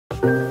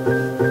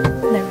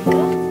There we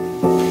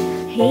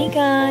go. Hey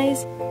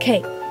guys.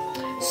 Okay,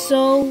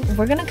 so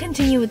we're gonna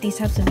continue with these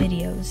types of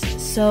videos.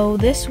 So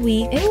this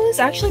week, it was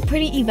actually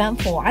pretty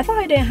eventful. I thought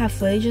I didn't have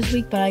footage this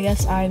week, but I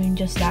guess I'm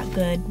just that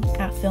good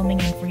at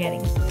filming and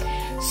forgetting.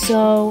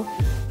 So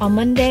on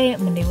Monday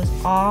was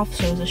off,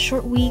 so it was a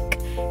short week.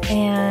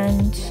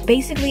 And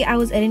basically I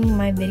was editing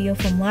my video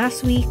from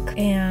last week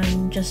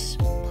and just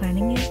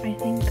planning it, I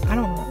think. I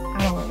don't remember.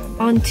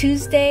 On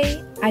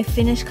Tuesday, I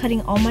finished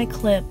cutting all my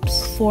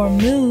clips for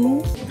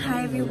Moo.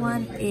 Hi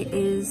everyone, it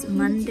is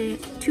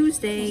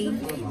Tuesday,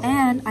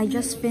 and I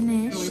just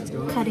finished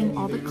cutting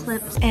all the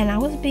clips and I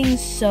was being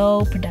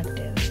so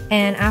productive.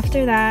 And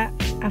after that,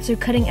 after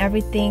cutting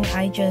everything,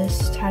 I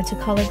just had to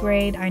color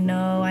grade. I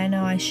know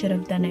I should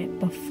have done it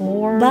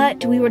before,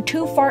 but we were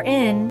too far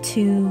in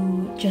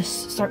to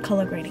just start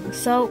color grading.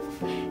 So,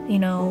 you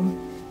know,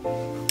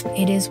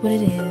 it is what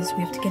it is.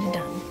 We have to get it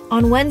done.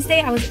 On Wednesday,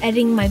 I was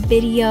editing my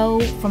video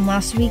from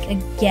last week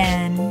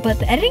again, but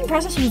the editing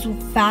process was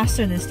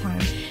faster this time.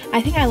 I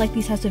think I like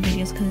these types of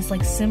videos because it's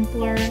like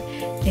simpler,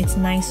 it's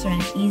nicer,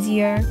 and it's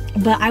easier.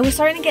 But I was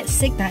starting to get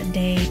sick that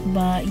day,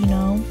 but you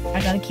know, I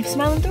gotta keep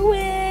smiling through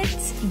it.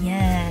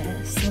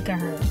 Yes, look at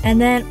her.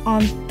 And then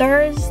on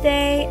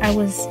Thursday, I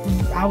was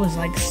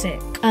like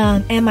sick.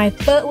 And my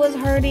foot was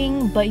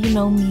hurting, but you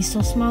know me,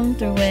 still smiling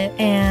through it.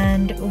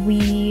 And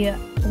we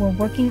were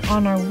working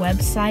on our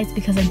websites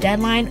because the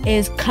deadline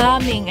is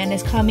coming, and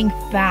it's coming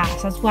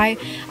fast. That's why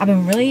I've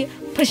been really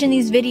pushing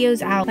these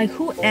videos out. Like,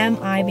 who am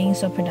I being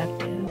so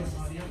productive?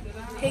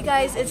 Hey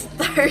guys, it's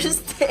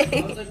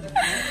Thursday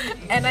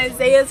and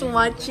Isaiah's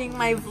watching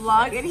my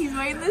vlog and he's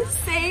wearing the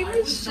same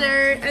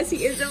shirt as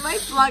he is in my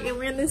vlog, and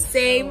we're in the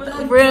same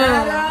room.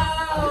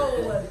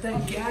 The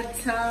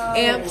ghetto.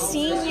 Amp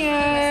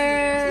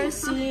senior.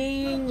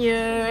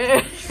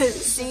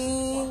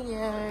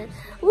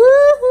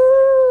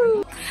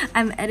 Woohoo!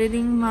 I'm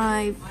editing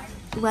my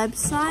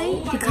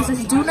website because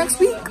it's due next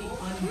week.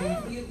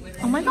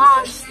 Oh my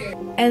gosh.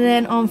 And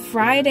then on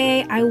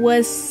Friday, I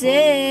was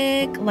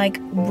sick, like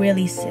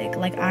really sick.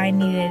 Like I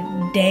needed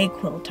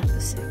Dayquil type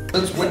of sick.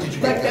 What did you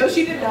get? No,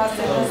 she did not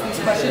send us these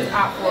questions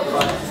at 4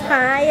 o'clock.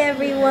 Hi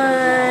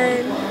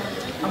everyone.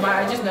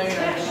 I just know you're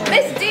not.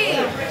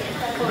 Misty!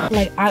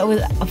 Like I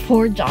was,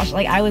 poor Josh,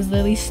 like I was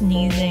literally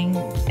sneezing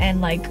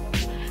and like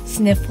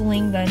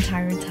sniffling the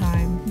entire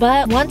time.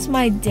 But once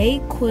my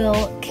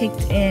Dayquil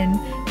kicked in,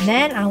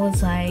 then I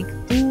was like,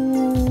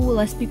 ooh,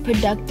 let's be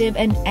productive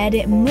and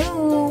edit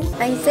Moo.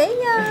 Isaiah!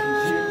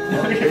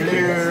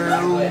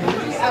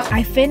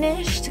 I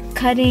finished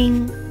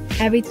cutting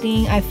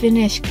everything. I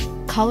finished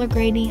color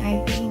grading,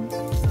 I think.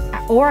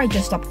 Or I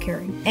just stopped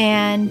caring.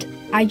 And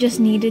I just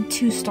needed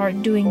to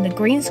start doing the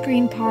green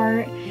screen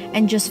part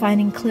and just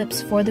finding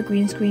clips for the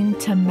green screen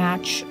to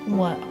match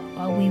what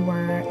we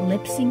were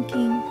lip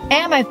syncing.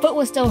 And my foot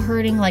was still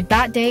hurting. Like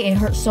that day, it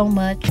hurt so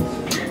much.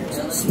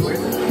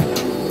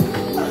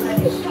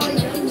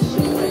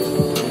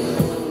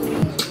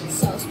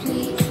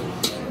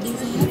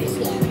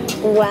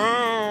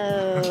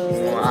 Wow,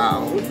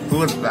 who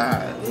was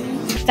that?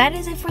 That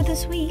is it for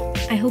this week.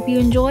 I hope you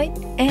enjoyed,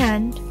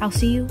 and I'll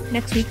see you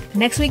next week.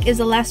 Next week is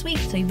the last week,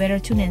 so you better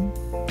tune in.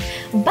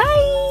 Bye!